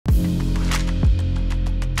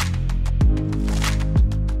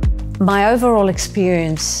My overall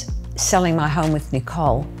experience selling my home with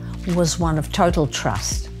Nicole was one of total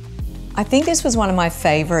trust. I think this was one of my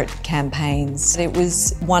favourite campaigns. It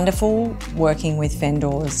was wonderful working with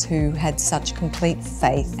vendors who had such complete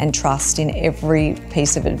faith and trust in every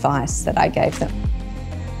piece of advice that I gave them.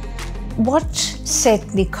 What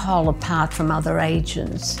set Nicole apart from other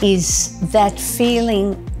agents is that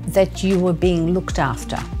feeling that you were being looked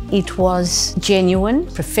after. It was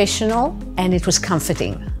genuine, professional, and it was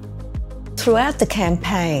comforting. Throughout the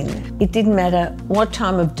campaign, it didn't matter what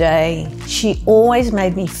time of day, she always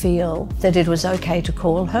made me feel that it was okay to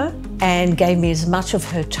call her and gave me as much of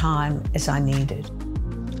her time as I needed.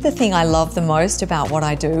 The thing I love the most about what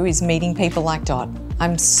I do is meeting people like Dot.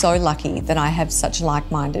 I'm so lucky that I have such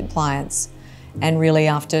like-minded clients, and really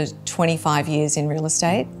after 25 years in real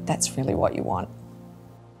estate, that's really what you want.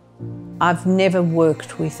 I've never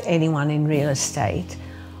worked with anyone in real estate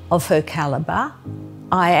of her calibre.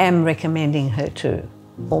 I am recommending her to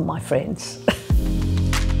all my friends.